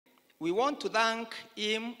we want to thank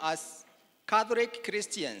him as Catholic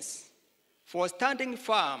Christians for standing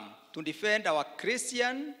firm to defend our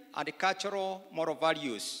Christian and cultural moral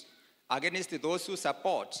values against those who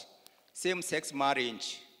support same-sex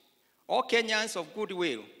marriage. All Kenyans of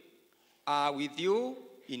goodwill are with you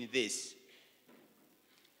in this.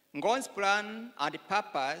 God's plan and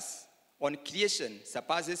purpose on creation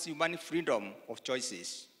surpasses human freedom of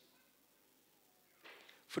choices.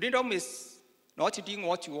 Freedom is not doing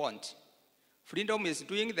what you want. Freedom is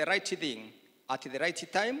doing the right thing at the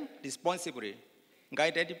right time, responsibly,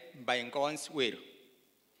 guided by God's will.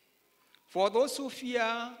 For those who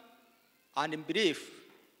fear and believe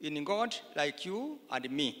in God like you and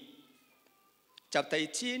me, chapter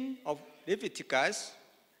 18 of Leviticus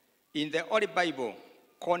in the Holy Bible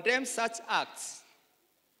condemns such acts.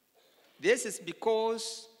 This is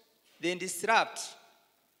because they disrupt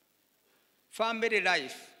family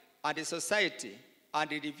life and society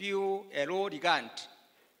and reveal a low regard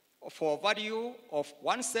for value of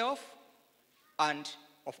oneself and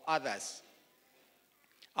of others.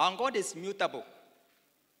 Our God is mutable.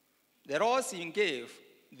 The laws he gave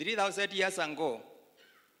 3,000 years ago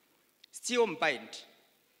still bind.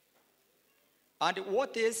 And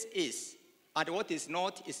what is, and what is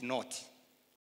not, is not.